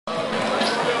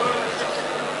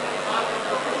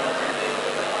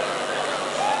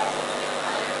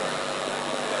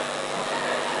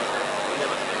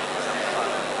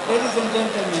ladies and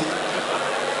gentlemen,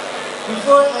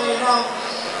 before I announce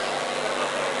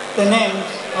the names,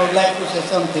 I would like to say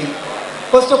something.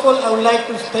 First of all, I would like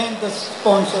to thank the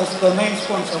sponsors, the main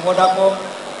sponsor, Vodacom,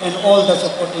 and all the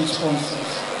supporting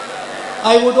sponsors.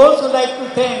 I would also like to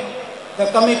thank the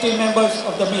committee members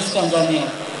of the Miss Tanzania.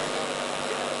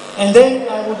 And then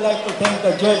I would like to thank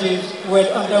the judges who had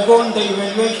undergone the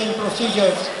evaluation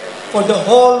procedures for the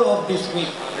whole of this week.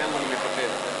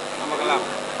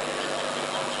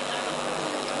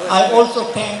 I also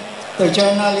thank the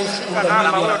journalists and the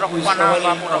media who is covering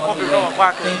our event.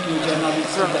 Thank you,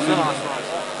 journalists and the media.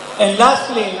 And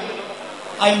lastly,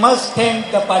 I must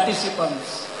thank the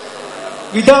participants.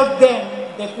 Without them,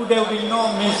 there could have been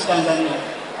no Miss Tanzania.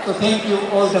 So thank you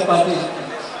all the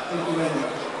participants. Thank you very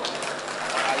much.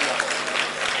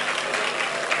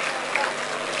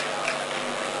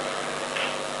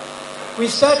 We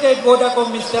started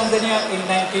Vodacom Miss Tanzania in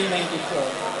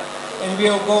 1994, and we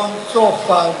have gone so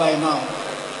far by now.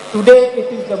 Today,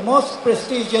 it is the most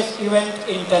prestigious event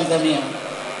in Tanzania.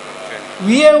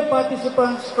 We have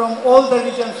participants from all the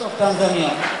regions of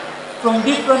Tanzania, from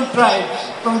different tribes,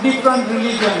 from different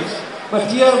religions, but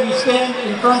here we stand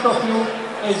in front of you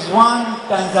as one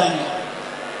Tanzania.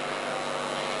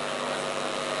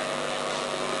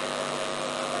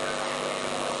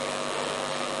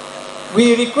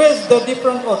 We request the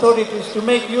different authorities to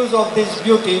make use of these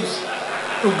beauties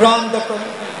to brand the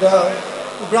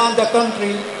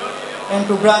country and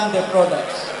to brand their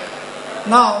products.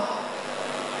 Now,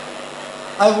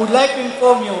 I would like to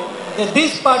inform you that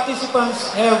these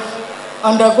participants have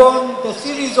undergone the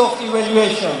series of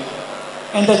evaluation,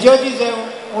 and the judges have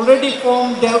already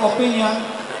formed their opinion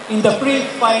in the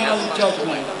pre-final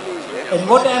judgment. And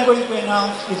what I am going to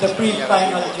announce is the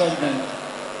pre-final judgment.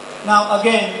 Now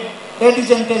again,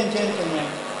 ladies and gentlemen,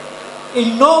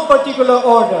 in no particular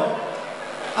order,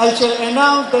 I shall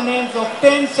announce the names of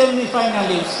 10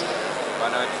 semi-finalists.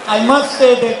 I must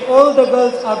say that all the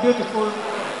girls are beautiful,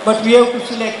 but we have to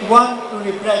select one to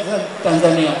represent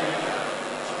Tanzania.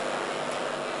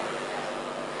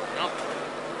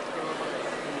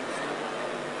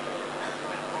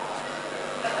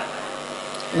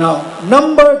 Now,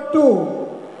 number 2,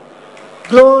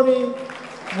 Glory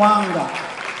Wanga.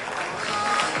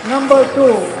 Number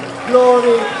 2,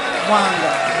 Glory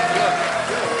Wanga.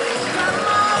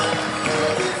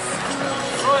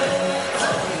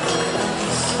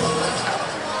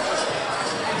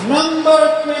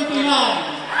 Number 29,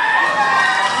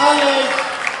 Alex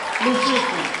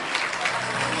Lucifi.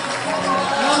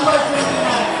 Number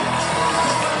 29,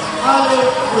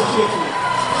 Alex Lucifi.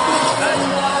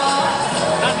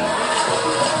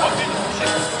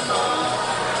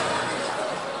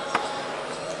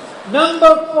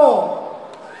 Number 4,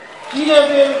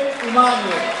 Gineville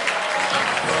Emmanuel.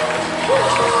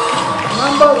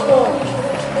 Number 4,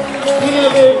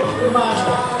 Gineville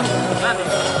Emmanuel.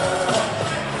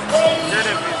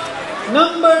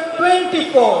 Number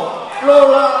 24,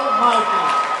 Flora Martin.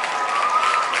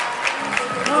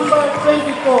 Number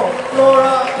 24,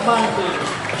 Flora Martin.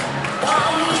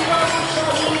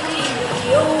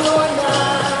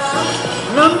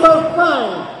 Number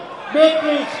 5,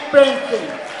 Beatrice Prenton.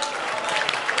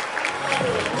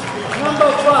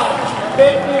 Number 5,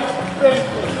 Beatrice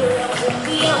Prenton.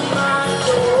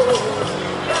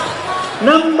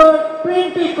 Number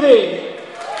 23,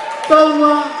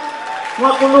 Salma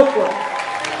Makulukwa.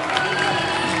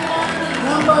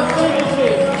 Number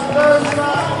 23, Salma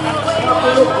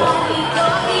Makulukwa.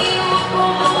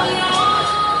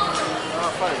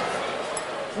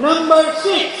 Number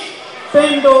 6,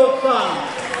 Pendo San.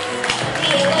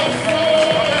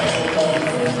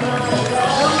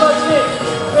 Number 6,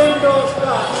 Pendo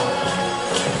San.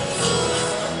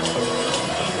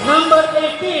 Number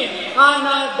 18,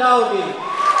 Anna Dowdy.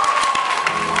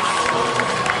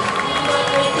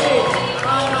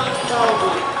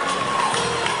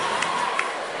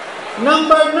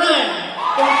 Number 9,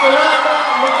 Consolata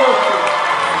Mokosi.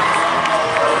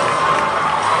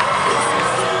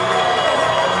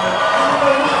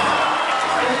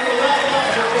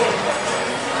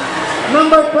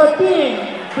 Number 13,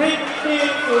 Britney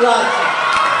Urasa.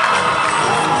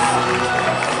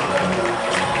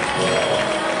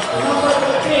 Number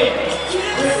 13,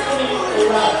 Britney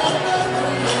Urasa.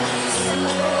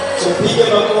 Tupige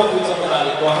makofi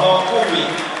tafadhali kwa hawa 10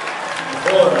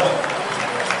 bora.